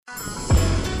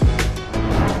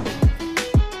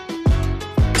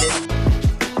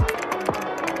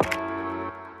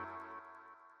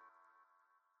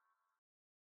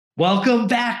Welcome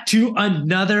back to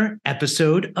another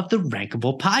episode of the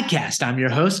Rankable Podcast. I'm your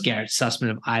host, Garrett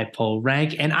Sussman of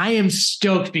iPullRank, and I am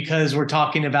stoked because we're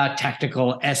talking about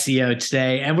technical SEO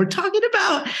today, and we're talking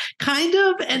about kind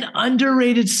of an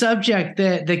underrated subject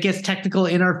that gets technical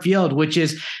in our field, which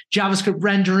is JavaScript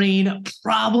rendering,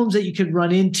 problems that you could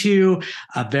run into,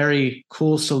 a very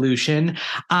cool solution.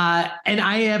 And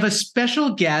I have a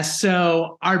special guest.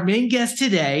 So our main guest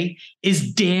today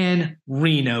is Dan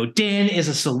Reno. Dan is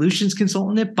a solutions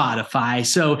consultant at Botify.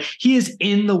 So he is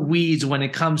in the weeds when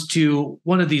it comes to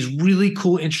one of these really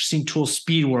cool, interesting tools,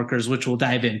 Speedworkers, which we'll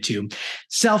dive into.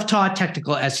 Self-taught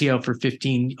technical SEO for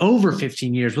over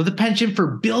 15 years with a penchant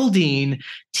for building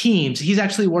teams. He's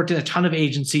actually worked in a ton of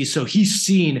agencies, so he's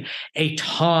seen a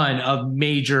ton of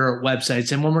major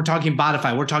websites. And when we're talking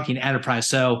Botify, we're talking enterprise.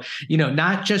 So,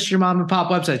 not just your mom and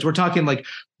pop websites. We're talking like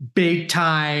big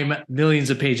time, millions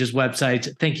of pages websites.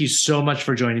 Thank you so much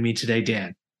for joining me today,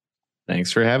 Dan.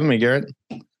 Thanks for having me, Garrett.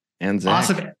 And Zach.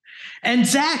 Awesome. And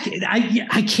Zach,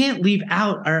 I can't leave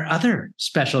out our other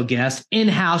special guest,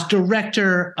 in-house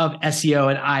director of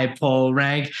SEO at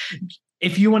iPullRank.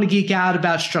 If you want to geek out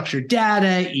about structured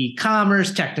data,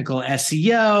 e-commerce, technical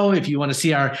SEO, if you want to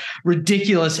see our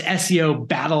ridiculous SEO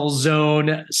battle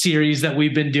zone series that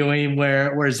we've been doing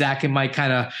where Zach and Mike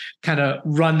kind of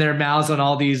run their mouths on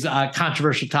all these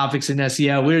controversial topics in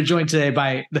SEO, we're joined today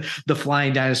by the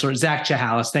flying dinosaur, Zach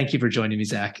Chehalis. Thank you for joining me,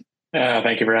 Zach.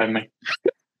 Thank you for having me.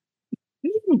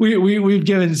 We've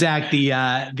given Zach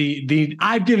I've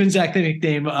given Zach the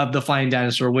nickname of the flying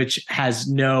dinosaur, which has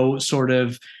no sort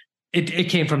of It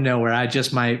came from nowhere.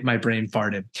 My brain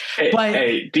farted.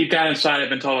 Hey, deep down inside, I've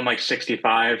been told I'm like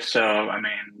 65. So I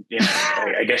mean,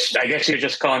 I guess you're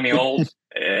just calling me old.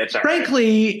 It's all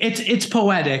frankly, right. It's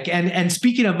poetic. And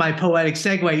speaking of my poetic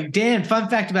segue, Dan, fun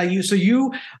fact about you. So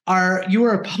you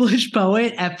were a published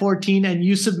poet at 14, and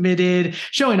you submitted,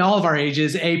 showing all of our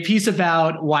ages, a piece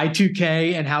about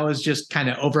Y2K and how it was just kind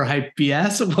of overhyped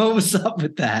BS. What was up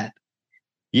with that?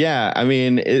 Yeah, I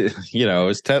mean, it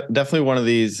was definitely one of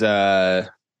these. I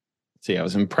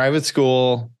was in private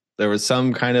school. There was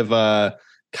some kind of a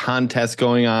contest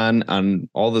going on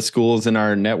all the schools in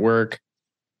our network.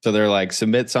 So they're like,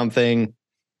 submit something.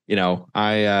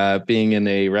 I being in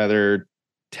a rather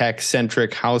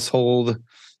tech-centric household,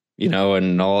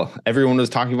 and everyone was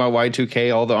talking about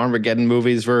Y2K. All the Armageddon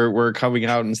movies were coming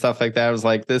out and stuff like that. I was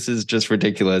like, this is just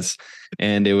ridiculous.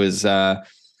 And it was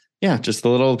just a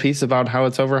little piece about how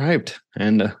it's overhyped.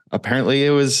 And apparently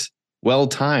it was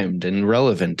well-timed and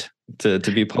relevant to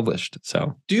be published.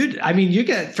 So, dude, I mean, you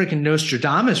get freaking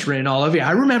Nostradamus written all over you.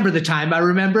 I remember the time. I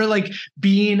remember like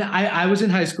I was in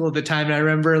high school at the time, and I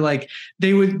remember like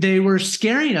they were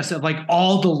scaring us of like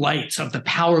all the lights of the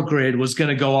power grid was going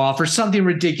to go off or something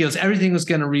ridiculous. Everything was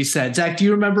going to reset. Zach, do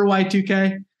you remember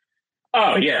Y2K?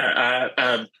 Oh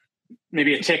yeah.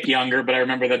 Maybe a tick younger, but I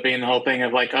remember that being the whole thing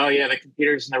of like, oh yeah, the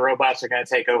computers and the robots are going to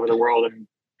take over the world. And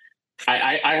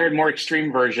I heard more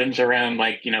extreme versions around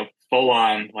like, full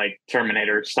on like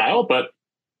Terminator style, but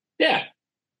yeah,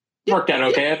 worked out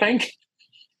okay, I think.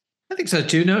 I think so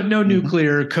too. No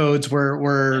nuclear codes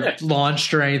were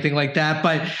launched or anything like that.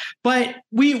 But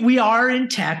we are in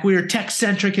tech. We are tech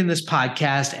centric in this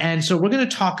podcast. And so we're going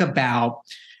to talk about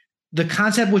the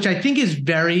concept, which I think is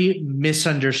very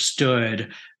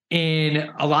misunderstood in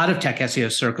a lot of tech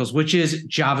SEO circles, which is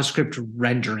JavaScript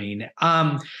rendering.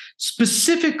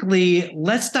 Specifically,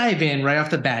 let's dive in right off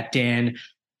the bat, Dan.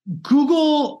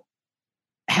 Google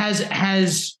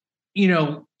has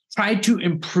tried to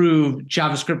improve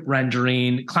JavaScript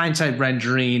rendering, client-side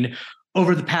rendering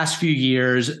over the past few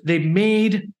years. They've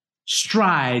made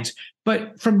strides,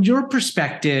 but from your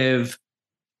perspective,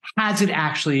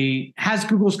 has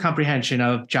Google's comprehension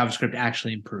of JavaScript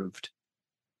actually improved?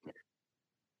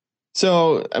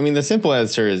 So, I mean, the simple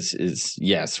answer is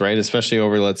yes, right? Especially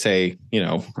over, let's say,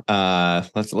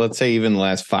 let's say even the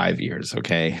last 5 years.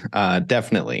 Okay,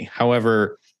 definitely.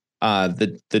 However,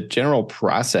 the general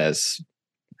process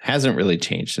hasn't really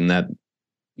changed in that,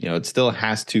 it still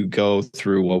has to go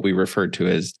through what we refer to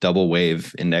as double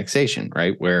wave indexation,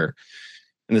 right? And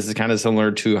this is kind of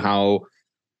similar to how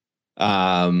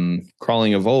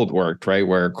crawling of old worked, right?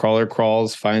 Where crawler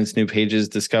crawls, finds new pages,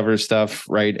 discovers stuff,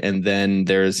 right? And then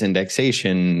there's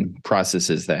indexation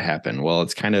processes that happen. Well,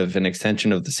 it's kind of an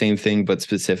extension of the same thing, but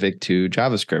specific to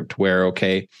JavaScript, where,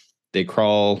 okay, they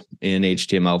crawl in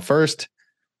HTML first,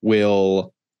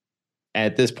 will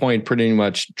at this point pretty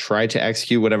much try to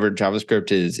execute whatever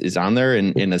JavaScript is on there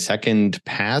in a second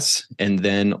pass. And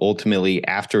then ultimately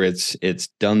after it's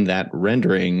done that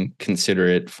rendering, consider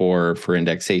it for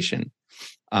indexation.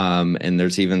 And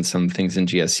there's even some things in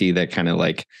GSC that kind of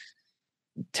like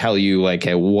tell you like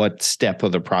at what step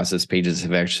of the process pages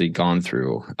have actually gone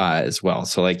through as well.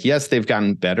 So like, yes, they've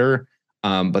gotten better,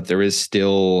 but there is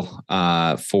still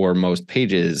for most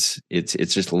pages, it's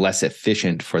just less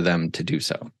efficient for them to do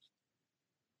so.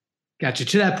 Gotcha.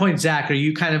 To that point, Zach, are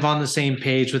you kind of on the same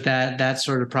page with that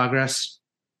sort of progress?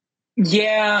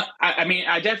 Yeah, I mean,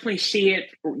 I definitely see it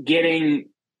getting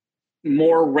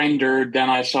more rendered than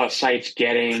I saw sites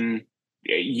getting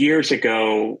years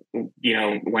ago,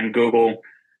 when Google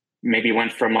maybe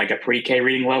went from like a pre-K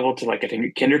reading level to like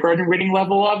a kindergarten reading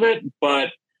level of it. But,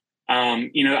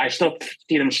 I still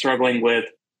see them struggling with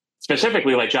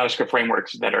specifically like JavaScript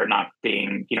frameworks that are not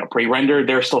being, pre-rendered.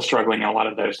 They're still struggling in a lot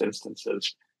of those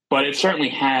instances, but it certainly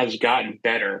has gotten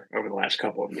better over the last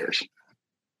couple of years.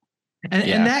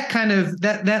 And that kind of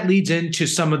that leads into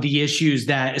some of the issues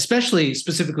that especially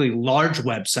specifically large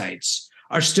websites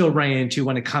are still running into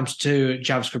when it comes to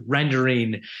JavaScript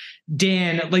rendering.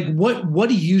 Dan, like what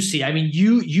do you see? I mean,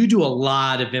 you do a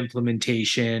lot of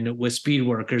implementation with speed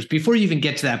workers. Before you even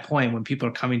get to that point when people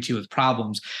are coming to you with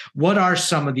problems, what are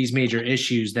some of these major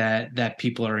issues that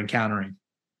people are encountering?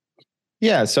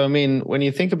 Yeah. So, I mean, when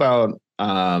you think about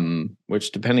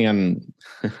which depending on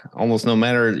almost no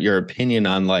matter your opinion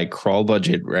on like crawl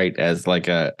budget, right, as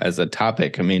a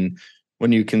topic, I mean,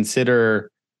 when you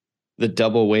consider the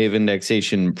double wave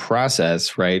indexation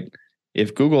process, right,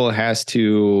 if Google has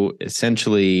to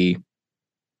essentially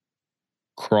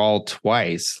crawl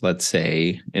twice, let's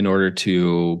say, in order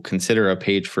to consider a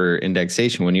page for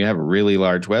indexation, when you have really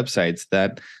large websites,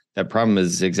 that problem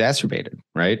is exacerbated,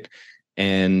 right?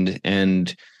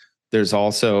 And there's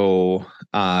also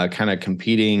kind of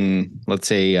competing, let's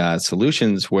say,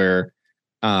 solutions where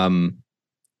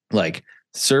like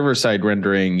server-side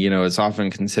rendering, is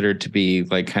often considered to be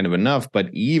like kind of enough.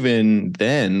 But even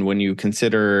then, when you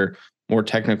consider more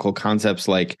technical concepts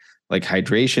like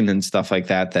hydration and stuff like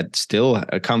that still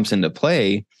comes into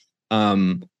play,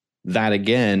 that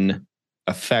again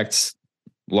affects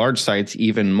large sites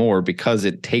even more because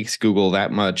it takes Google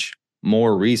that much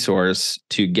more resource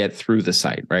to get through the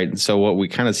site, right? And so what we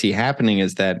kind of see happening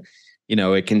is that,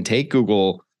 it can take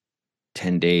Google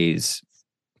 10 days,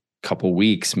 couple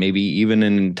weeks, maybe even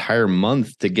an entire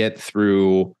month to get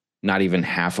through not even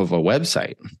half of a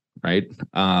website, right?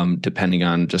 Depending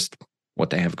on just what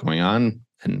they have going on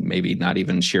and maybe not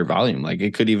even sheer volume. Like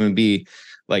it could even be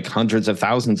like hundreds of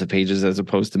thousands of pages as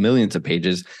opposed to millions of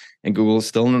pages, and Google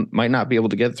still might not be able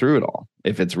to get through it all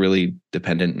if it's really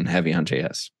dependent and heavy on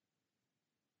JS.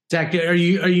 Zach, are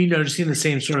you noticing the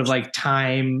same sort of like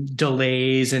time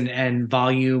delays and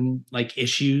volume like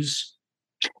issues?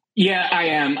 Yeah, I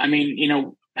am. I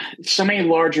mean, so many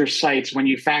larger sites, when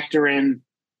you factor in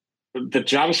the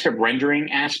JavaScript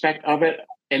rendering aspect of it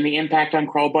and the impact on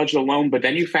crawl budget alone, but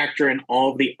then you factor in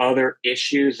all the other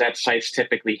issues that sites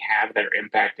typically have that are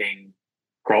impacting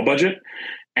crawl budget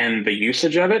and the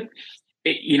usage of it,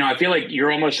 I feel like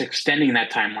you're almost extending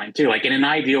that timeline too. Like in an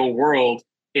ideal world,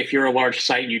 if you're a large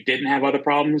site and you didn't have other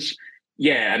problems,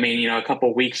 yeah, I mean, a couple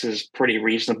of weeks is pretty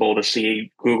reasonable to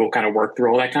see Google kind of work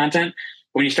through all that content.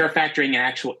 When you start factoring in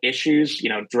actual issues,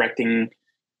 directing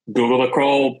Google to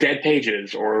crawl dead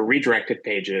pages or redirected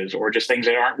pages or just things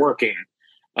that aren't working,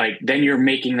 like then you're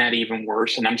making that even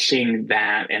worse. And I'm seeing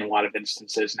that in a lot of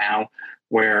instances now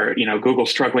where, Google's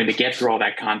struggling to get through all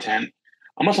that content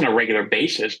almost on a regular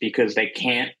basis because they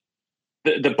can't,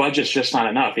 the budget's just not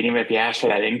enough. And even if you ask for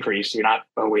that increase, you're not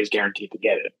always guaranteed to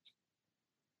get it.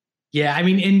 Yeah, I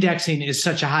mean, indexing is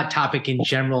such a hot topic in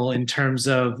general in terms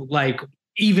of like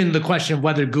even the question of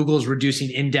whether Google's reducing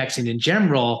indexing in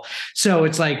general. So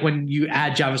it's like when you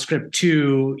add JavaScript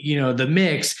to, the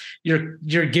mix,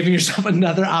 you're giving yourself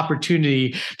another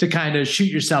opportunity to kind of shoot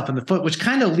yourself in the foot, which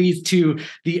kind of leads to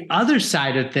the other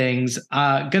side of things.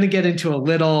 Going to get into a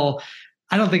little,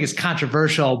 I don't think it's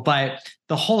controversial, but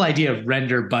the whole idea of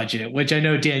render budget, which I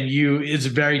know, Dan, is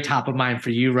very top of mind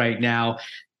for you right now.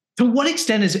 To what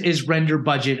extent is render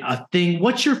budget a thing?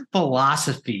 What's your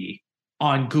philosophy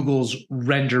on Google's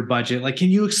render budget? Like, can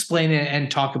you explain it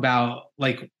and talk about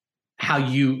like how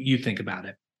you think about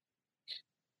it?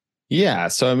 Yeah.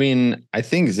 So, I mean, I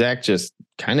think Zach just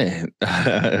kind of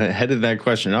headed that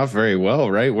question off very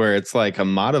well, right? Where it's like a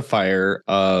modifier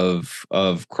of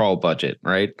crawl budget,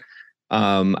 right?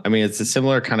 I mean, it's a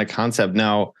similar kind of concept.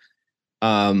 Now,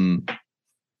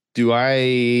 do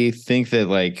I think that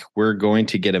like we're going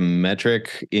to get a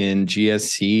metric in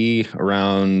GSC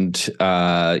around,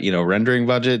 rendering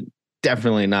budget?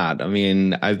 Definitely not. I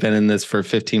mean, I've been in this for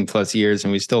 15 plus years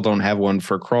and we still don't have one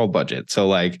for crawl budget. So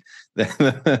like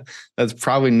that's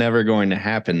probably never going to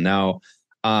happen. Now,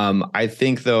 I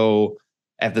think though,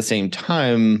 at the same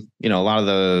time, a lot of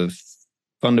the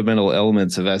fundamental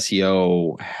elements of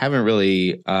SEO haven't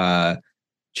really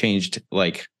changed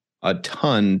like a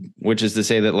ton, which is to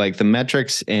say that like the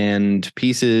metrics and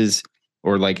pieces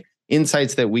or like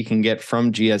insights that we can get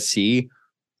from GSC,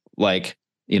 like,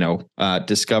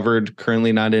 discovered,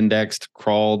 currently not indexed,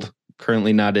 crawled,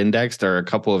 currently not indexed, are a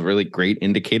couple of really great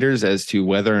indicators as to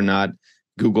whether or not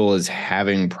Google is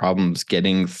having problems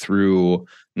getting through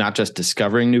not just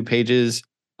discovering new pages,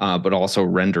 but also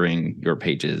rendering your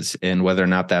pages, and whether or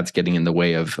not that's getting in the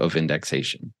way of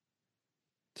indexation.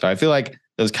 So I feel like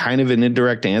that was kind of an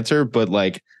indirect answer, but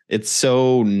like it's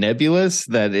so nebulous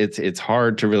that it's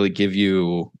hard to really give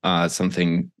you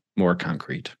something more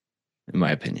concrete, in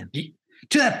my opinion.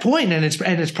 To that point, and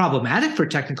it's problematic for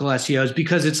technical SEOs,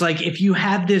 because it's like if you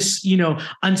have this,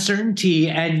 uncertainty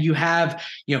and you have,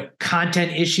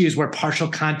 content issues where partial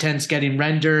content's getting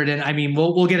rendered, and I mean,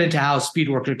 we'll get into how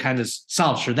Speedworker kind of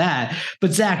solves for that.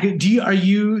 But Zach, do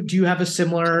you have a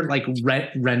similar like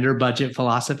render budget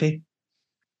philosophy?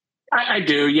 I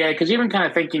do, yeah, because even kind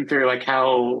of thinking through like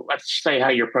let's say how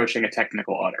you're approaching a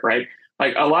technical audit, right?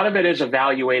 Like a lot of it is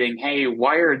evaluating, hey,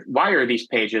 why are these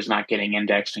pages not getting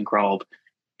indexed and crawled?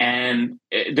 And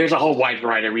there's a whole wide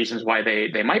variety of reasons why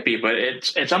they might be, but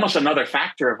it's almost another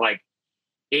factor of like,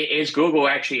 is Google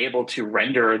actually able to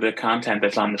render the content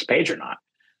that's on this page or not?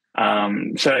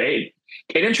 So it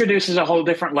introduces a whole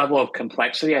different level of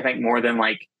complexity, I think, more than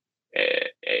like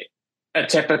a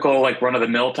typical like run of the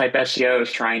mill type SEO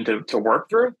is trying to work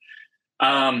through.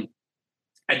 I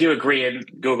do agree, and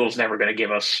Google's never going to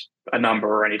give us a number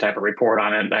or any type of report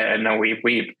on it. I know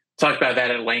we talked about that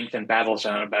at length in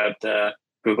Battlezone about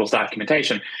Google's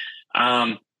documentation.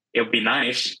 It would be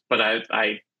nice, but I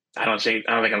don't think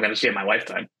I'm going to see it in my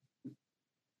lifetime.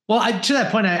 Well, to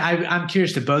that point, I'm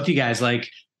curious to both you guys, like,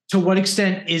 to what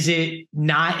extent is it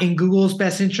not in Google's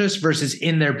best interest versus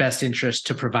in their best interest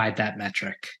to provide that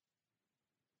metric?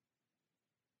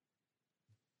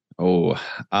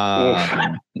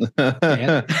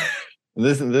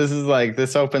 This is like,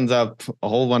 this opens up a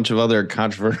whole bunch of other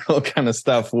controversial kind of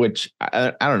stuff, which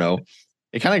I don't know.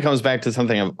 It kind of comes back to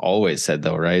something I've always said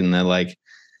though, right? And that like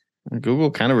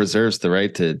Google kind of reserves the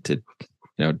right to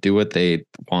do what they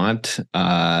want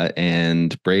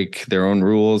and break their own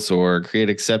rules or create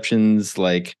exceptions.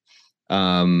 Like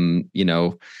the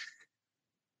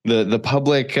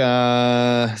public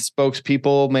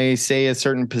spokespeople may say a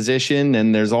certain position,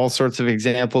 and there's all sorts of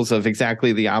examples of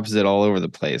exactly the opposite all over the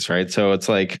place, right? So it's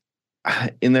like,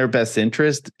 in their best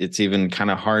interest, it's even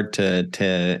kind of hard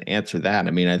to answer that.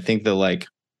 I mean, I think that, like,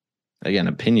 again,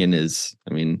 opinion is,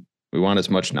 I mean, we want as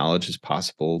much knowledge as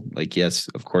possible. Like, yes,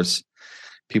 of course,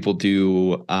 people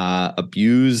do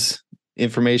abuse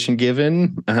information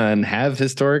given and have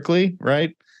historically,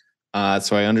 right?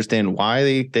 So I understand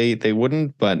why they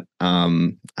wouldn't, but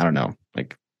I don't know,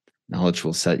 like, knowledge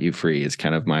will set you free is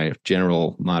kind of my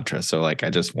general mantra. So like,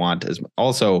 I just want, as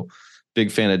also big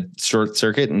fan of Short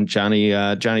Circuit and Johnny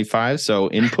Five. So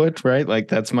input, right? Like,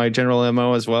 that's my general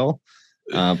MO as well.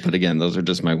 But again, those are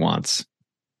just my wants.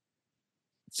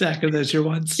 Zach, are those your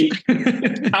wants?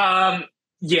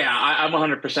 Yeah, I'm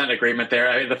 100% agreement there.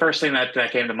 I mean, the first thing that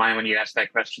came to mind when you asked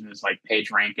that question is like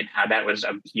PageRank and how that was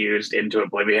abused into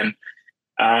oblivion.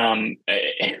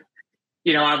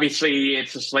 Obviously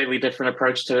it's a slightly different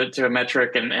approach to a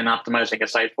metric and optimizing a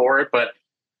site for it, but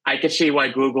I could see why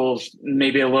Google's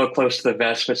maybe a little close to the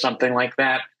vest with something like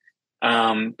that,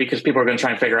 because people are going to try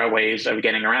and figure out ways of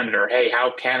getting around it, or, hey,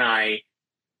 how can I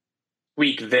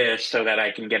tweak this so that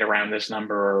I can get around this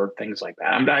number, or things like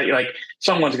that. I'm not, like,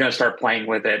 someone's going to start playing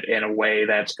with it in a way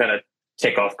that's going to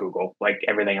tick off Google, like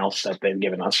everything else that they've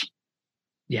given us.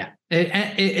 Yeah,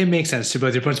 it makes sense to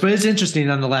both your points, but it's interesting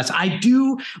nonetheless. I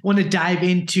do want to dive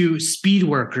into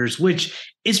Speedworkers,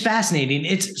 which is fascinating.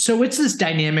 It's this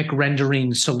dynamic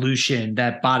rendering solution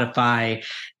that Botify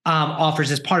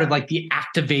offers as part of like the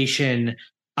activation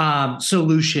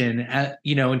solution,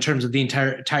 in terms of the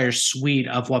entire suite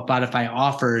of what Botify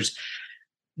offers.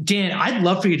 Dan, I'd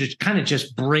love for you to kind of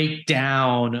just break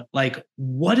down, like,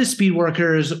 what is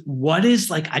Speedworkers? What is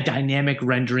like a dynamic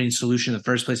rendering solution in the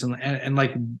first place? And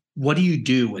like, what do you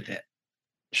do with it?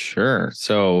 Sure.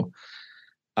 So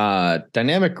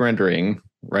dynamic rendering,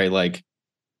 right? Like,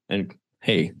 and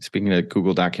hey, speaking of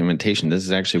Google documentation, this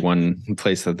is actually one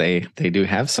place that they do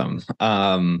have some,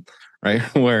 right?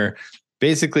 Where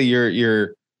basically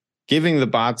you're giving the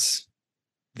bots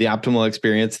the optimal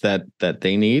experience that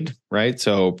they need, right?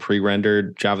 So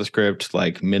pre-rendered JavaScript,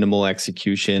 like minimal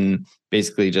execution,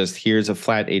 basically just here's a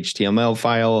flat HTML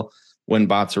file when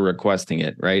bots are requesting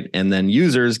it, right? And then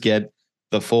users get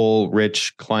the full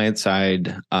rich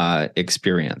client-side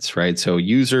experience, right? So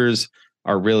users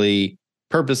are really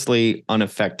purposely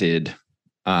unaffected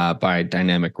by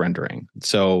dynamic rendering.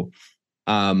 So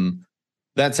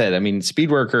that said, I mean,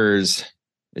 Speedworkers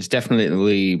is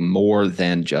definitely more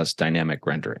than just dynamic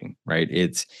rendering, right?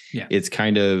 It's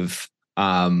kind of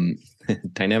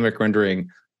dynamic rendering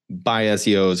by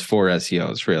SEOs for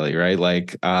SEOs, really, right?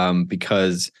 Like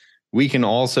because we can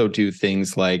also do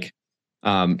things like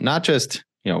not just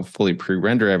fully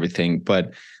pre-render everything,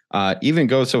 but even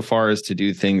go so far as to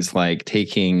do things like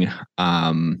taking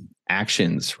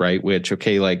actions, right? Which,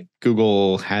 okay, like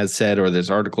Google has said, or there's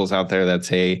articles out there that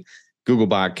say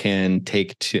Googlebot can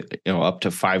take up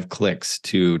to 5 clicks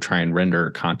to try and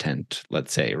render content,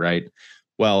 let's say, right?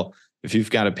 Well, if you've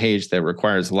got a page that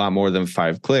requires a lot more than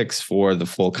 5 clicks for the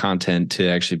full content to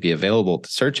actually be available to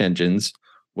search engines,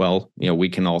 well, we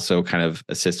can also kind of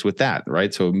assist with that,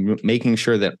 right? So making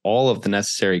sure that all of the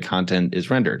necessary content is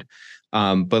rendered.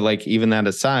 But like even that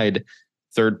aside,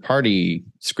 third-party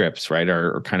scripts, right,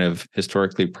 are kind of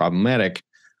historically problematic.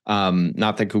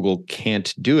 Not that Google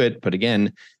can't do it, but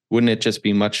again, wouldn't it just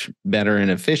be much better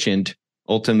and efficient,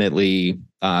 ultimately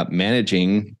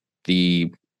managing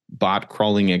the bot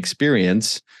crawling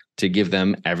experience to give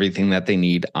them everything that they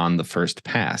need on the first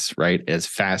pass, right, as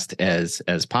fast as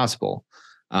possible?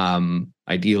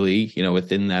 Ideally,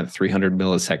 within that 300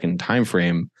 millisecond time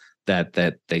frame that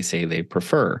they say they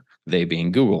prefer, they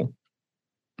being Google.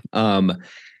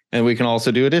 And we can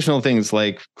also do additional things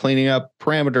like cleaning up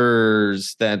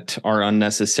parameters that are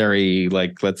unnecessary,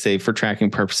 like let's say for tracking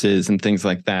purposes and things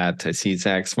like that. I see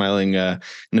Zach smiling in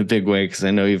a big way because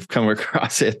I know you've come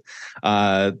across it.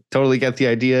 Totally get the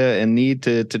idea and need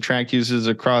to track users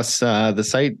across the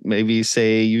site, maybe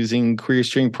say using query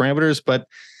string parameters, but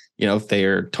if they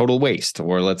are total waste,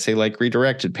 or let's say like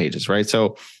redirected pages, right?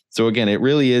 So again, it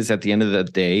really is at the end of the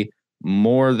day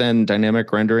more than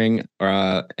dynamic rendering,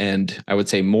 and I would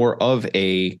say more of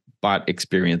a bot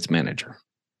experience manager.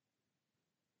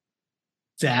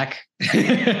 Zach,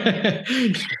 I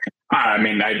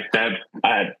mean,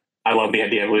 I love the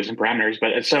idea of losing parameters,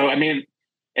 but so I mean,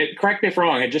 correct me if I'm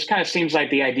wrong. It just kind of seems like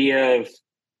the idea of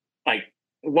like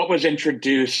what was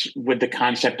introduced with the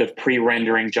concept of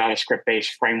pre-rendering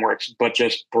JavaScript-based frameworks, but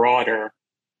just broader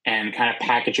and kind of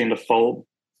packaging the full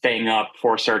thing up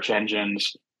for search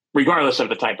engines, regardless of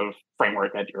the type of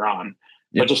framework that you're on,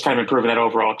 but just kind of improving that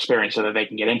overall experience so that they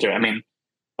can get into it. I mean,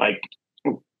 like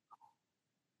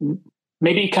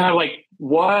maybe kind of like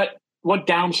what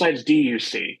downsides do you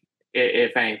see,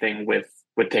 if anything, with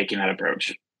taking that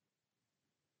approach?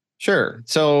 Sure.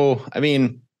 So, I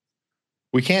mean,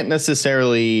 we can't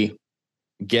necessarily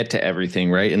get to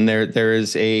everything, right? And there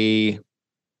is a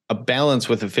balance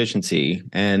with efficiency,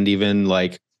 and even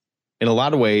like in a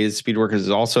lot of ways, Speedworkers is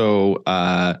also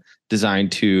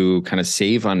designed to kind of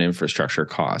save on infrastructure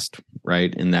cost,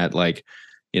 right? In that, like,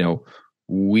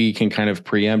 we can kind of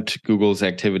preempt Google's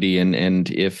activity, and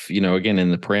if again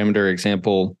in the parameter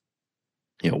example,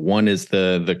 one is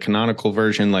the canonical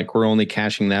version, like we're only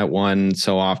caching that one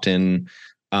so often,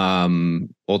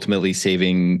 ultimately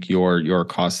saving your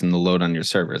costs and the load on your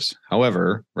servers.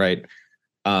 However, right,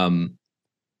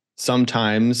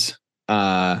 sometimes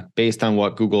based on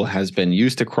what Google has been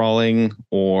used to crawling,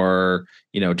 or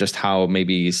just how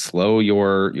maybe slow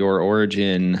your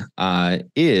origin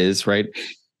is, right,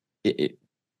 it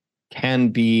can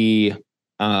be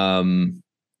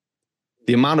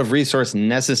the amount of resource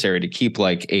necessary to keep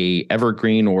like a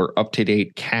evergreen or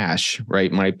up-to-date cache,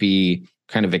 right, might be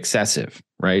kind of excessive,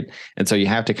 right? And so you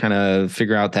have to kind of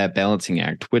figure out that balancing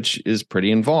act, which is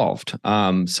pretty involved.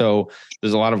 So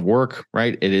there's a lot of work,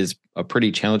 right? It is a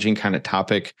pretty challenging kind of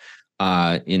topic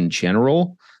in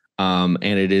general. And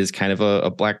it is kind of a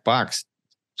black box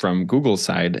from Google's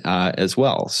side as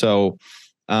well. So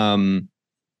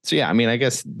yeah, I mean, I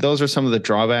guess those are some of the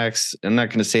drawbacks. I'm not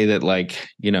going to say that like,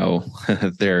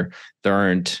 there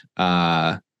aren't,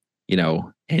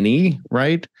 any,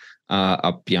 right?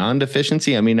 Up beyond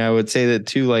efficiency. I mean, I would say that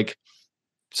too, like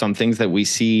some things that we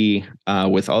see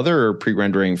with other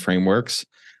pre-rendering frameworks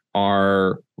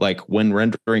are like when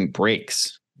rendering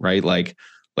breaks, right? Like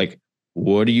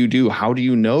what do you do? How do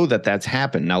you know that that's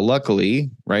happened? Now,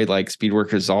 luckily, right, like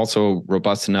Speedworkers is also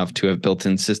robust enough to have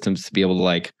built-in systems to be able to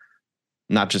like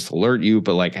not just alert you,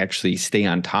 but like actually stay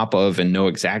on top of and know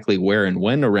exactly where and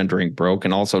when a rendering broke,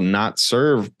 and also not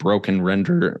serve broken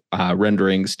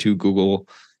renderings to Google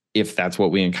if that's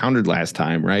what we encountered last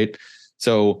time, right?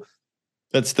 So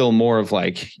that's still more of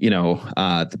like,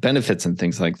 the benefits and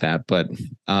things like that. But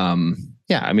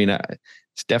yeah, I mean,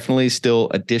 it's definitely still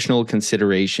additional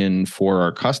consideration for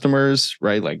our customers,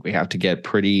 right? Like we have to get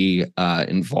pretty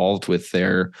involved with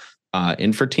their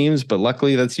infra teams, but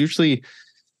luckily that's usually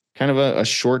kind of a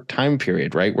short time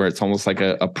period, right? Where it's almost like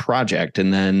a project.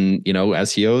 And then,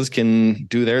 SEOs can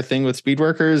do their thing with speed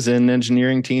workers, and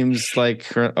engineering teams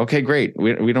like, okay, great.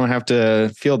 We don't have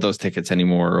to field those tickets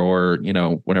anymore, or,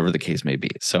 whatever the case may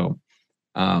be. So,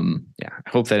 I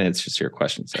hope that answers your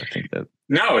questions. I think that.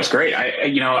 No, it's great.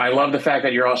 I love the fact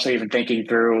that you're also even thinking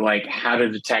through like how to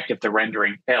detect if the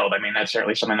rendering failed. I mean, that's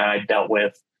certainly something that I dealt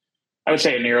with, I would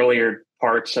say, in the earlier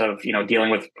parts of,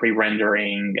 dealing with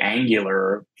pre-rendering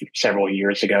Angular several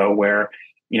years ago, where,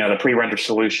 the pre-render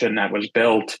solution that was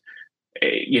built,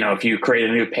 if you create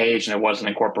a new page and it wasn't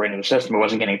incorporated into the system, it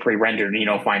wasn't getting pre-rendered, and you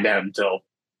don't find out until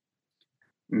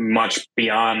much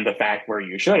beyond the fact where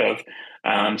you should have.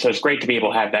 So it's great to be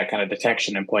able to have that kind of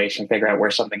detection in place and figure out where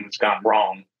something has gone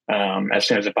wrong as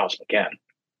soon as it possibly can.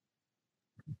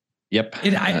 Yep.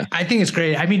 I think it's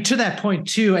great. I mean, to that point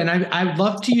too, and I'd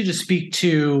love to you to speak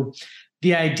to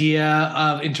the idea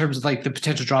of, in terms of like the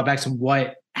potential drawbacks and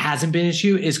what hasn't been an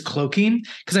issue, is cloaking.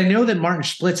 Because I know that Martin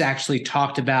Splitz actually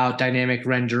talked about dynamic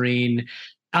rendering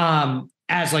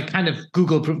as like kind of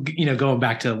Google, going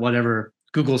back to whatever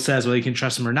Google says, whether you can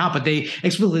trust them or not, but they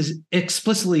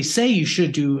explicitly say you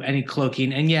should do any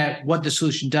cloaking. And yet what the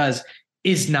solution does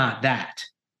is not that.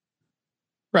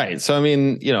 Right. So, I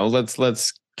mean,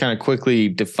 let's kind of quickly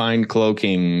define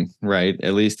cloaking, right?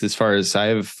 At least as far as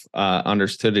I've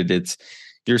understood it,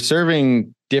 you're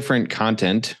serving different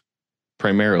content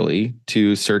primarily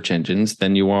to search engines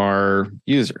than you are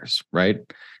users, right?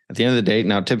 At the end of the day,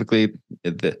 now typically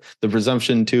the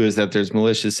presumption too is that there's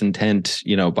malicious intent,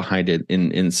 behind it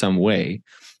in some way.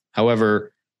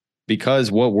 However, because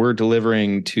what we're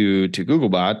delivering to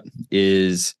Googlebot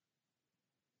is,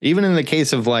 even in the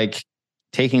case of like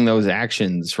taking those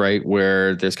actions, right,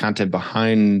 where there's content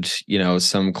behind,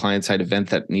 some client-side event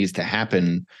that needs to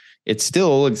happen, it's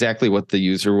still exactly what the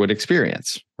user would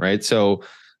experience, right? So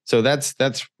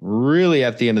that's really,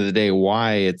 at the end of the day,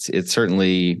 why it's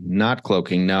certainly not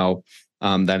cloaking. Now,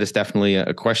 that is definitely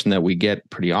a question that we get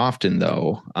pretty often,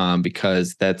 though,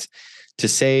 because that's to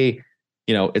say,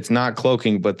 it's not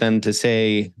cloaking, but then to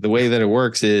say the way that it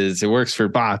works is it works for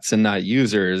bots and not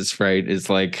users, right, is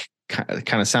like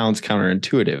kind of sounds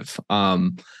counterintuitive.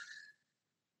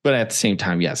 But at the same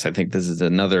time, yes, I think this is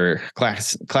another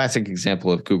classic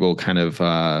example of Google kind of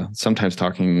sometimes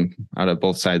talking out of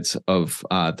both sides of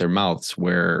their mouths,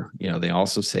 where, they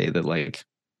also say that like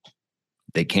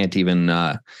they can't even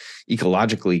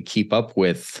ecologically keep up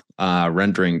with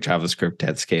rendering JavaScript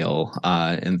at scale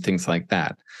and things like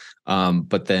that.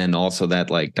 But then also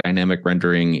that like dynamic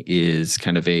rendering is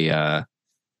kind of a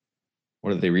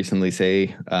what did they recently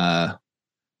say?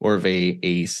 Or of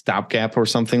a stopgap or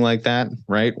something like that,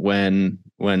 right? When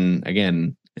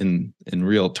again, in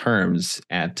real terms,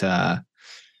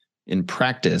 in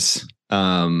practice,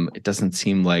 it doesn't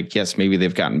seem like, yes, maybe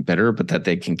they've gotten better, but that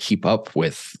they can keep up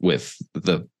with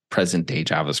the present day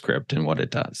JavaScript and what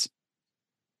it does.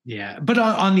 Yeah, but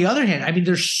on the other hand, I mean,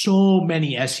 there's so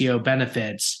many SEO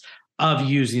benefits of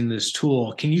using this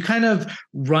tool. Can you kind of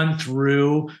run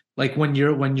through, like, when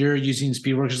you're using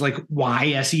Speedworkers, like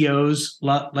why SEOs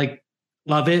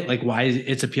love it, like why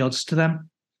it's appealed to them?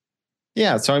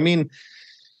 Yeah, so I mean,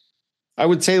 I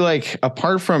would say, like,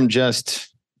 apart from just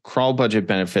crawl budget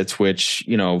benefits, which,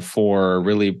 for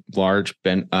really large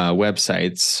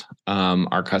websites,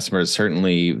 our customers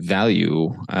certainly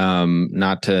value,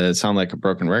 not to sound like a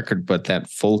broken record, but that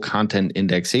full content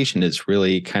indexation is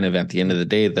really kind of, at the end of the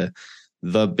day,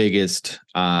 the biggest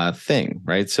thing,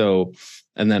 right? So,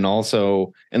 and then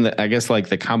also, I guess like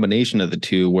the combination of the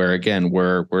two, where again,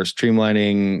 we're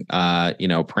streamlining,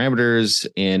 parameters,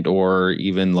 and or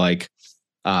even like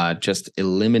just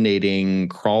eliminating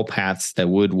crawl paths that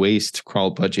would waste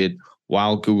crawl budget,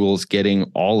 while Google's getting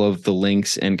all of the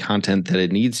links and content that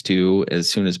it needs to as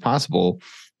soon as possible.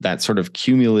 That sort of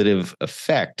cumulative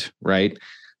effect, right,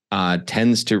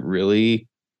 tends to really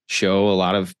show a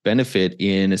lot of benefit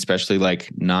in, especially like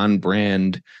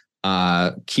non-brand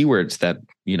keywords that,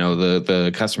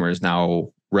 the customer is now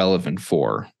relevant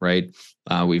for, right?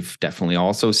 We've definitely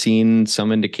also seen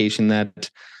some indication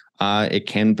that it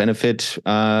can benefit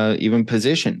even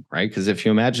position, right? Because if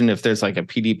you imagine, if there's like a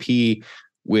PDP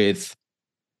with,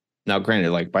 now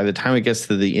granted, like by the time it gets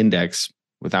to the index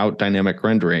without dynamic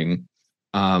rendering,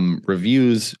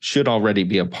 reviews should already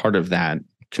be a part of that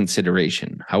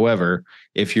consideration. However,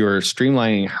 if you're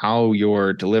streamlining how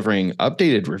you're delivering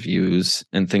updated reviews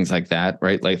and things like that,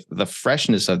 right? Like the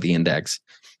freshness of the index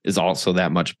is also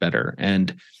that much better.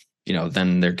 And,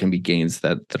 then there can be gains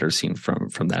that are seen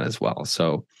from that as well.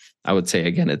 So I would say,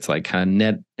 again, it's like kind of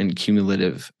net and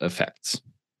cumulative effects.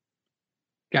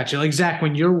 Gotcha. Like, Zach,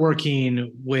 when you're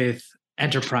working with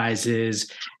enterprises,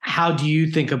 how do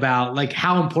you think about like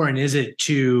how important is it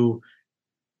to,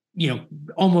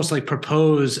 almost like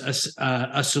propose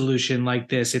a solution like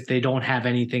this if they don't have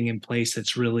anything in place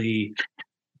that's really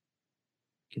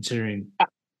considering?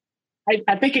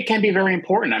 I think it can be very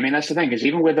important. I mean, that's the thing, is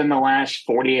even within the last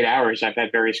 48 hours, I've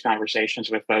had various conversations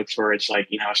with folks where it's like,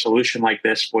 a solution like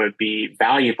this would be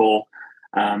valuable.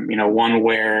 One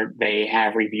where they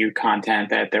have reviewed content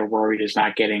that they're worried is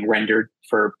not getting rendered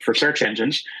for search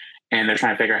engines, and they're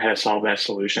trying to figure out how to solve that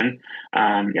solution.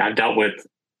 I've dealt with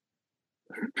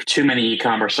too many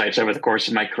e-commerce sites over the course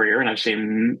of my career, and I've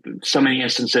seen so many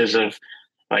instances of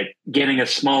like getting a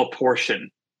small portion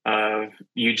of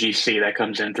UGC that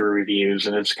comes in through reviews,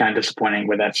 and it's kind of disappointing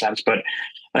with that sense. But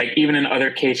like even in other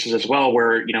cases as well,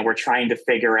 where we're trying to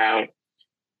figure out,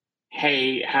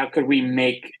 hey, how could we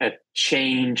make a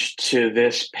change to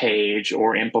this page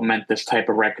or implement this type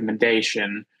of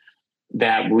recommendation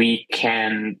that we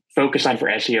can focus on for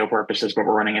SEO purposes, but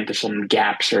we're running into some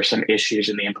gaps or some issues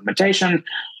in the implementation,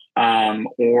 or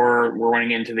we're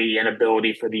running into the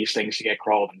inability for these things to get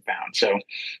crawled and found. So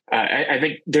I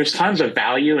think there's tons of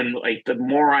value. And like the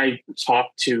more I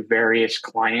talk to various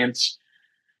clients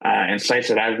and sites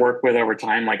that I've worked with over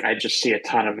time, like I just see a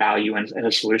ton of value in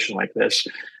a solution like this.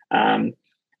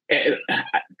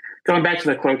 Going back to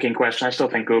the cloaking question, I still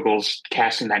think Google's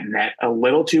casting that net a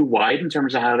little too wide in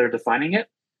terms of how they're defining it.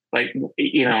 Like,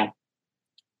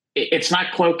 it's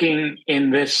not cloaking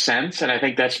in this sense. And I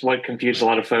think that's what confused a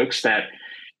lot of folks, that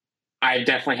I've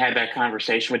definitely had that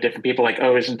conversation with different people like,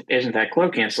 oh, isn't that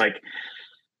cloaking? It's like,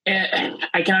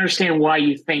 I can understand why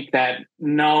you think that.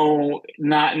 No,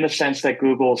 not in the sense that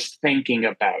Google's thinking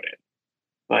about it.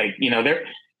 Like,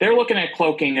 they're looking at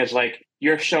cloaking as like,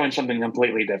 you're showing something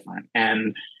completely different.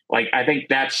 And like, I think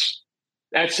that's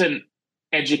an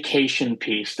education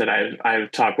piece that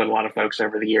I've talked with a lot of folks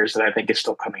over the years that I think is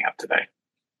still coming up today.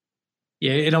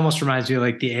 Yeah, it almost reminds me of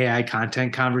like the AI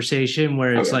content conversation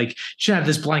where it's like, you should have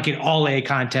this blanket, all AI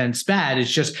content's bad. It's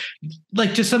just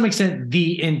like, to some extent,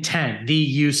 the intent, the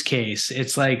use case.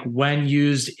 It's like when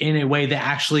used in a way that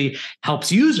actually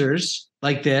helps users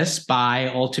like this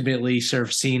by ultimately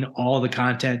surfacing all the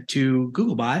content to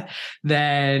Googlebot,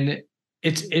 then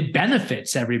it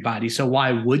benefits everybody. So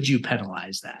why would you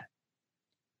penalize that?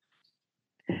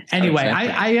 Anyway, exactly.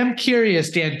 I am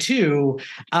curious, Dan, too.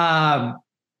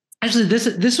 Actually,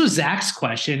 this was Zach's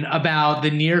question about the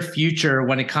near future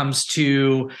when it comes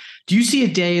to, do you see a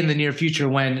day in the near future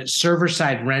when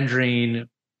server-side rendering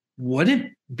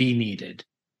wouldn't be needed?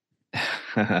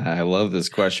 I love this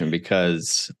question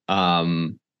because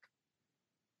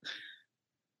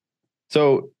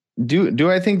so do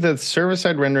I think that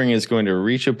server-side rendering is going to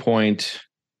reach a point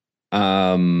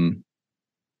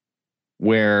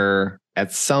where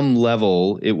at some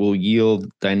level it will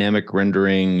yield dynamic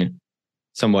rendering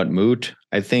somewhat moot?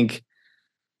 I think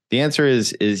the answer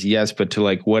is yes, but to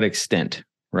like what extent,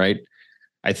 right?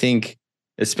 I think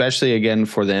especially again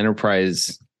for the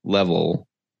enterprise level,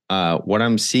 what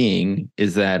I'm seeing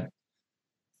is that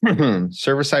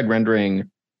server-side rendering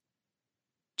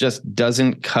just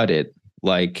doesn't cut it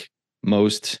like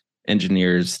most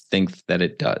engineers think that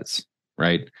it does,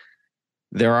 right?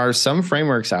 There are some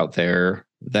frameworks out there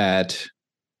that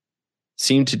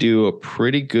seem to do a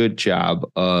pretty good job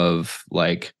of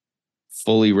like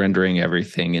fully rendering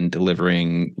everything and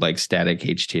delivering like static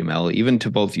HTML, even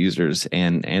to both users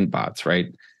and bots, right?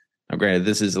 Now, granted,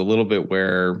 this is a little bit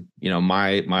where,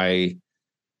 my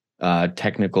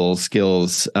technical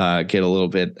skills get a little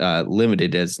bit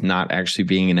limited as not actually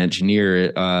being an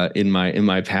engineer in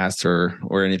my past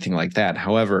or anything like that.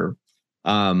 However,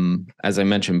 as I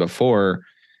mentioned before,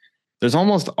 there's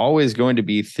almost always going to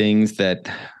be things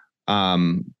that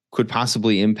could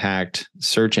possibly impact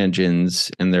search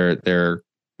engines and the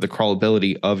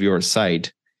crawlability of your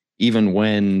site, even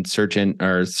when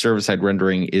server-side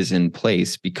rendering is in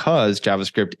place, because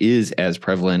JavaScript is as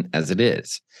prevalent as it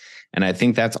is. And I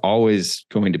think that's always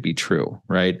going to be true,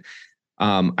 right?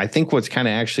 I think what's kind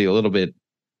of actually a little bit,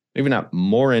 maybe not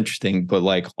more interesting, but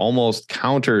like almost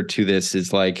counter to this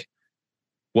is like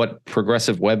what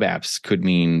progressive web apps could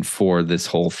mean for this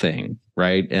whole thing,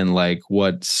 right? And like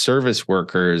what service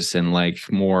workers and like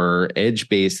more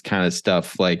edge-based kind of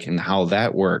stuff, like, and how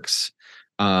that works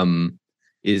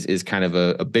is kind of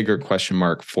a bigger question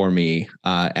mark for me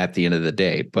at the end of the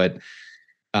day. But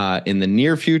in the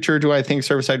near future, do I think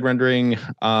server-side rendering,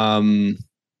 I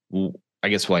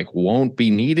guess like won't be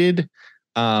needed?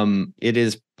 It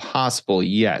is possible,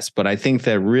 yes, but I think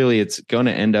that really it's going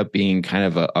to end up being kind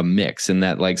of a mix, in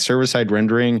that like server-side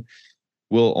rendering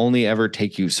will only ever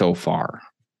take you so far.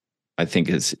 I think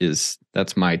is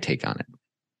that's my take on it.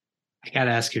 I got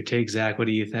to ask your take, Zach. What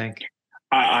do you think?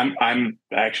 I'm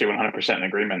actually 100% in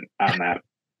agreement on that.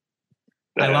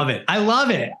 I love it. I love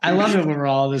it when we're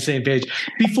all on the same page.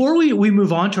 Before we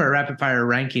move on to our rapid fire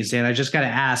rankings, Dan, I just got to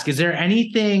ask, is there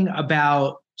anything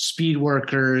about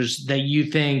Speedworkers that you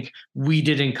think we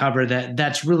didn't cover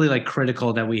that's really like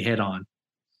critical that we hit on?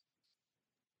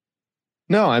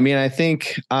 No, I mean, I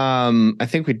think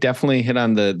we definitely hit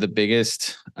on the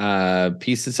biggest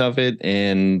pieces of it.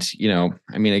 And,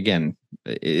 I mean, again,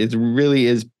 it really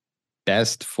is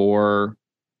best for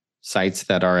sites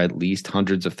that are at least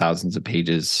hundreds of thousands of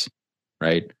pages,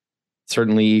 right?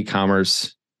 Certainly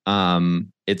e-commerce.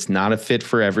 It's not a fit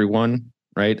for everyone,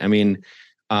 right? I mean,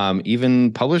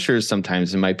 even publishers,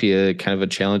 sometimes it might be a kind of a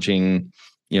challenging,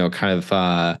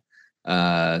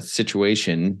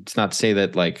 situation. It's not to say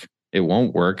that like it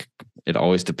won't work. It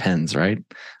always depends, right?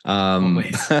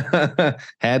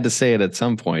 Had to say it at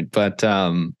some point, but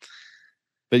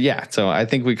yeah, so I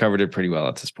think we covered it pretty well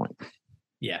at this point.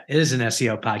 Yeah, it is an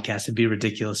SEO podcast. It'd be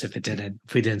ridiculous if we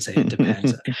didn't say it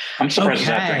depends. I'm surprised it's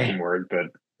that ranking word, but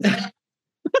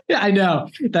I know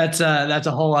that's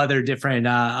a whole other different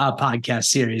podcast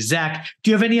series. Zach,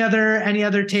 do you have any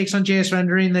other takes on JS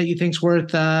rendering that you think's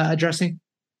worth addressing?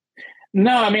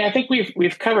 No, I mean, I think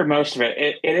we've covered most of it.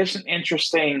 It is an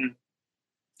interesting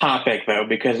topic though,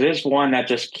 because it is one that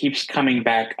just keeps coming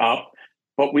back up,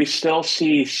 but we still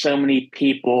see so many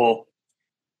people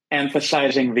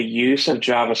emphasizing the use of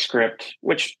JavaScript,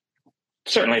 which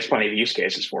certainly is plenty of use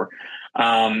cases for,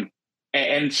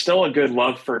 and still a good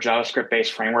love for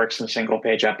JavaScript-based frameworks and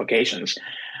single-page applications.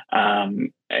 I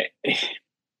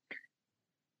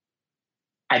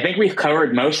think we've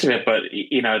covered most of it, but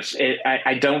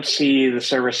I don't see the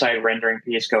server-side rendering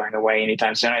piece going away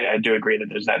anytime soon. I do agree that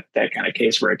there's that kind of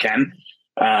case where it can,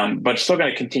 but it's still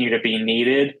going to continue to be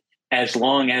needed as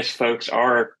long as folks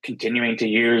are continuing to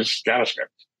use JavaScript.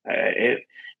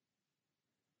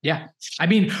 Yeah. I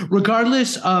mean,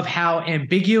 regardless of how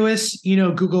ambiguous,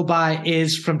 Googlebot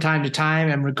is from time to time,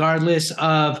 and regardless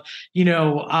of,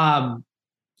 kind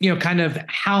of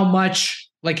how much,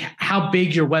 like how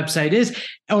big your website is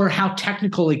or how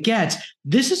technical it gets,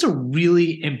 this is a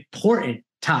really important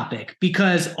topic,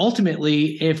 because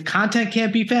ultimately, if content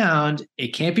can't be found, it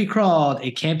can't be crawled,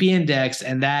 it can't be indexed,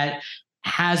 and that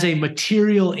has a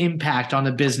material impact on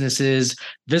the business's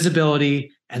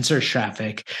visibility and search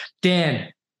traffic. Dan,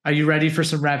 are you ready for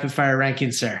some rapid fire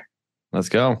rankings, sir? Let's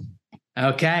go.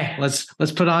 Okay, let's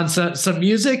put on some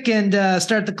music and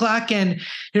start the clock. And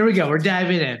here we go. We're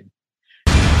diving in.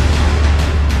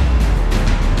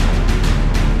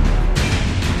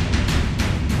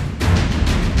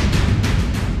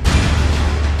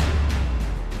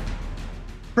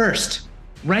 First,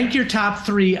 rank your top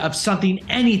 3 of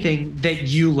anything that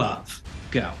you love.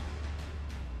 Go.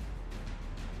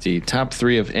 See, top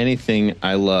 3 of anything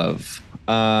I love.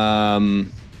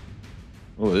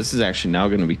 This is actually now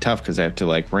going to be tough because I have to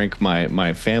like rank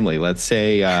my family. Let's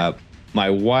say my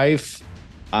wife,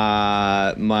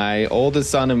 my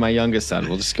oldest son, and my youngest son.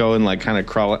 We'll just go in like kind of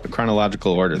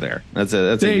chronological order there.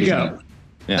 There you go.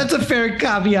 Yeah. That's a fair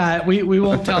caveat. We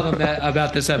won't tell them that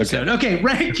about this episode. Okay,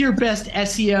 rank your best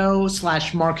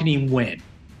SEO/marketing win.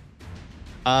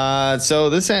 So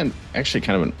this is actually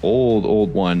kind of an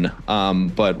old one.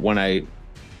 But when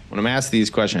I'm asked these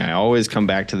questions, I always come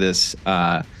back to this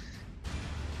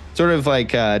sort of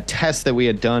like a test that we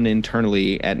had done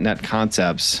internally at Net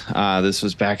Concepts. This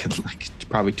was back in like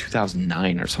probably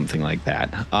 2009 or something like that,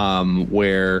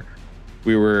 where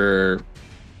we were,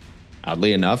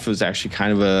 oddly enough, it was actually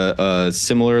kind of a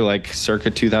similar like circa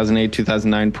 2008,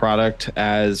 2009 product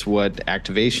as what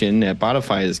activation at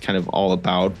Botify is kind of all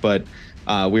about. But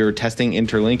we were testing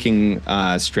interlinking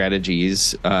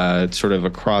strategies sort of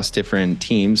across different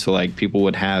teams. So like people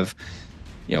would have,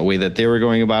 a way that they were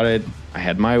going about it. I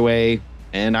had my way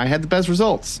and I had the best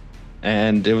results.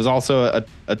 And it was also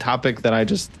a topic that I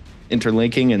just,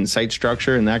 interlinking and site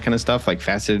structure and that kind of stuff, like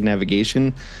faceted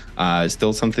navigation, is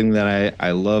still something that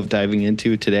I love diving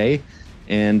into today.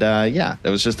 And that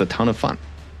was just a ton of fun.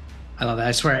 I love that.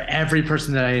 I swear every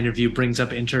person that I interview brings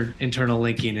up internal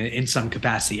linking in some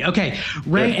capacity. Okay,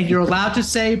 rank, and you're allowed to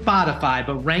say Botify,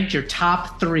 but rank your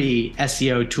top 3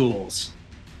 SEO tools.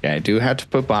 Yeah, I do have to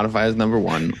put Botify as number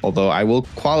 1, although I will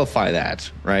qualify that,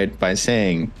 right, by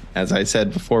saying, as I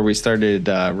said before we started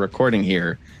recording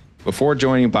here, before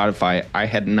joining Botify, I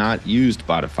had not used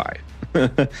Botify.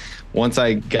 Once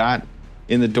I got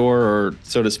in the door, or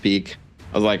so to speak,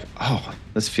 I was like, oh,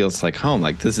 this feels like home.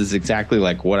 Like, this is exactly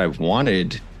like what I've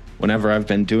wanted whenever I've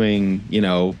been doing,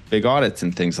 big audits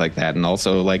and things like that. And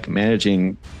also like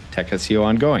managing tech SEO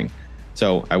ongoing.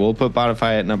 So I will put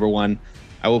Botify at number 1.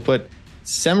 I will put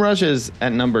SEMrush is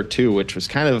at number 2, which was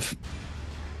kind of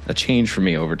a change for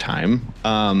me over time.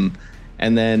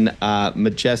 And then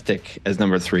Majestic as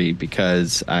number 3,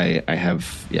 because I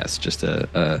have, yes, just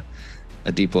a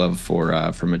deep love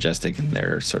for Majestic and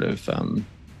their sort of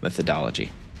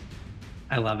methodology.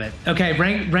 I love it. Okay,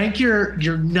 rank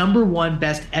your number 1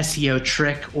 best SEO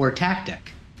trick or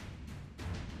tactic.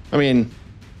 I mean,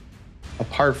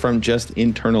 apart from just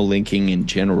internal linking in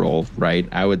general, right?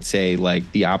 I would say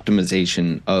like the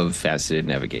optimization of faceted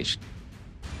navigation.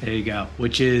 There you go,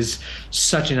 which is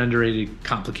such an underrated,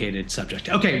 complicated subject.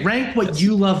 Okay, rank what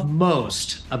you love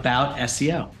most about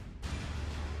SEO.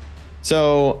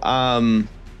 So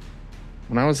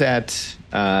when I was at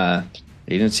the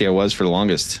agency I was for the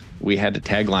longest, we had a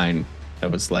tagline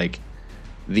that was like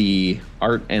the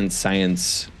art and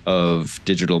science of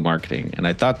digital marketing. And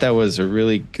I thought that was a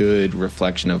really good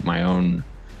reflection of my own,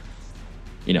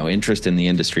 interest in the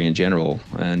industry in general.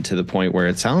 And to the point where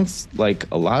it sounds like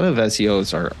a lot of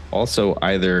SEOs are also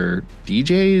either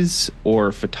DJs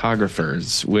or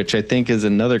photographers, which I think is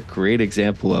another great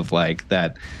example of like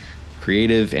that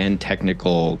creative and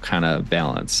technical kind of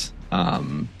balance.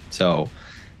 So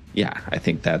yeah, I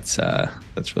think that's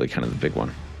really kind of the big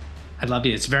one. I love it.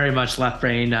 It's very much left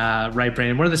brain, right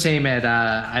brain. We're the same at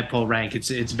iPullRank.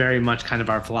 It's very much kind of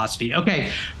our philosophy.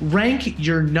 Okay, rank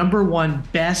your number 1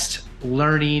 best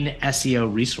learning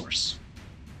SEO resource.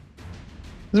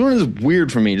 This one is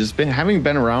weird for me. Just having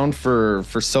been around for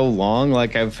so long.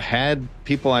 Like I've had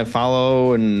people I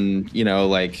follow, and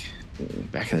like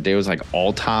back in the day, it was like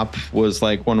Alltop was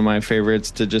like one of my favorites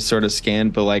to just sort of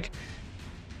scan. But like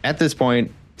at this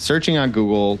point, searching on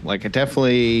Google, like I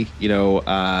definitely,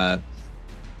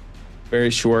 Barry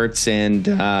Schwartz and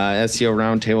SEO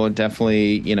Roundtable,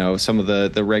 definitely, some of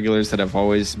the regulars that I've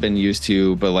always been used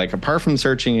to. But like apart from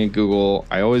searching in Google,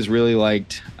 I always really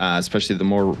liked, especially the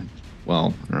more,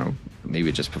 well, I don't know, maybe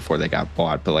just before they got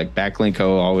bought, but like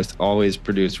Backlinko always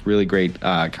produced really great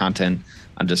content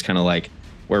on just kind of like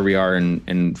where we are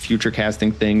in future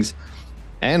casting things.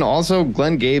 And also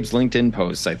Glenn Gabe's LinkedIn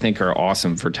posts, I think, are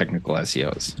awesome for technical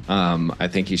SEOs. I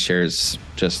think he shares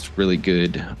just really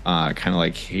good kind of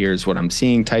like, here's what I'm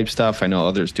seeing type stuff. I know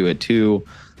others do it too.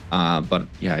 But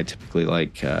yeah, I typically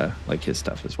like his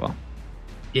stuff as well.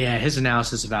 Yeah, his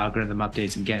analysis of algorithm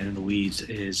updates and getting in the weeds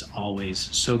is always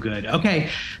so good.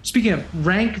 Okay, speaking of,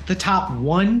 rank the top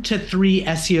 1 to 3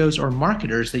 SEOs or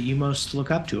marketers that you most look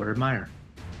up to or admire.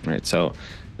 Right, so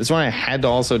this one I had to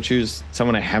also choose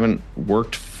someone I haven't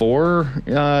worked for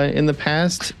in the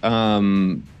past.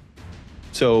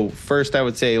 So first I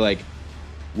would say like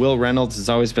Will Reynolds has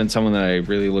always been someone that I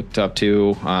really looked up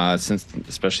to since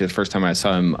especially the first time I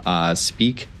saw him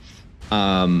speak.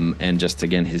 And just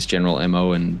again, his general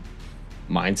MO and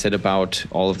mindset about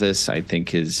all of this, I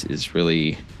think is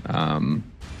really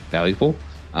valuable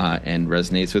and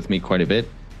resonates with me quite a bit.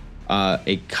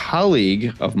 A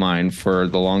colleague of mine for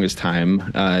the longest time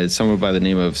is someone by the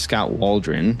name of Scott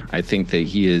Waldron. I think that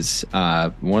he is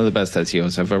one of the best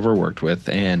SEOs I've ever worked with.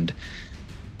 And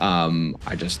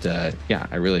I just, I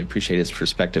really appreciate his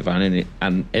perspective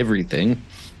on everything.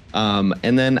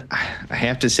 And then I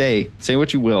have to say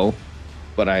what you will,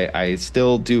 but I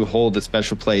still do hold a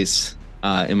special place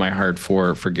in my heart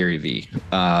for Gary Vee.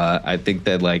 I think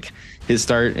that like his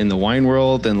start in the wine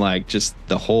world and like just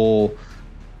the whole,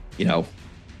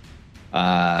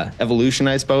 evolution,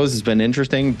 I suppose, has been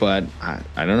interesting, but I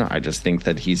don't know. I just think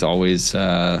that he's always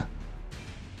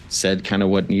said kind of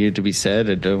what needed to be said.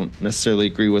 I don't necessarily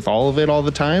agree with all of it all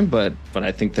the time, but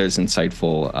I think there's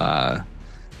insightful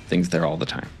things there all the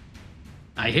time.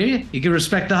 I hear you. You can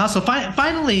respect the hustle.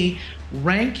 Finally,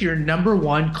 rank your number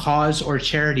 1 cause or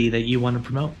charity that you want to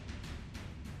promote.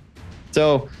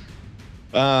 So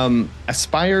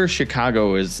Aspire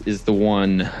Chicago is the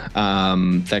one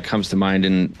that comes to mind.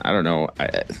 And I don't know,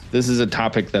 this is a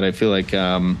topic that I feel like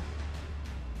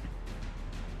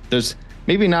there's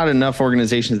maybe not enough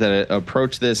organizations that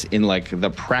approach this in like the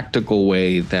practical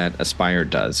way that Aspire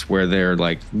does, where they're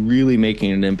like really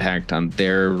making an impact on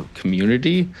their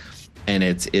community. And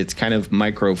it's kind of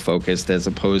micro focused as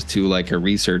opposed to like a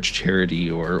research charity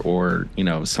or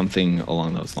something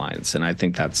along those lines. And I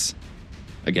think that's,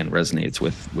 again, resonates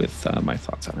with my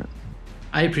thoughts on it.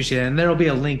 I appreciate it. And there will be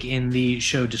a link in the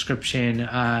show description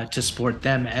to support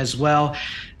them as well.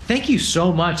 Thank you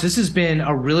so much. This has been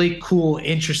a really cool,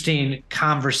 interesting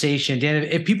conversation. Dan,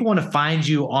 if people want to find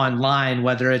you online,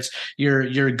 whether it's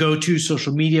your go-to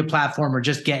social media platform or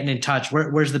just getting in touch,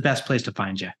 where's the best place to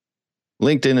find you?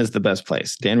 LinkedIn is the best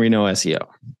place. Dan Reno SEO.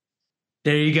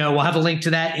 There you go. We'll have a link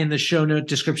to that in the show note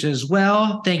description as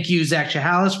well. Thank you, Zach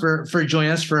Chehalis, for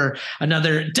joining us for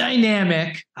another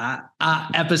dynamic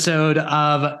episode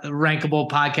of Rankable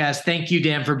Podcast. Thank you,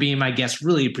 Dan, for being my guest.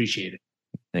 Really appreciate it.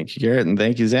 Thank you, Garrett. And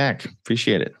thank you, Zach.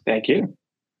 Appreciate it. Thank you.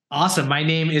 Awesome. My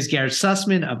name is Garrett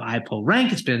Sussman of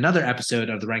iPullRank. It's been another episode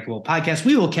of the Rankable Podcast.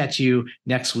 We will catch you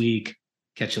next week.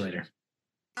 Catch you later.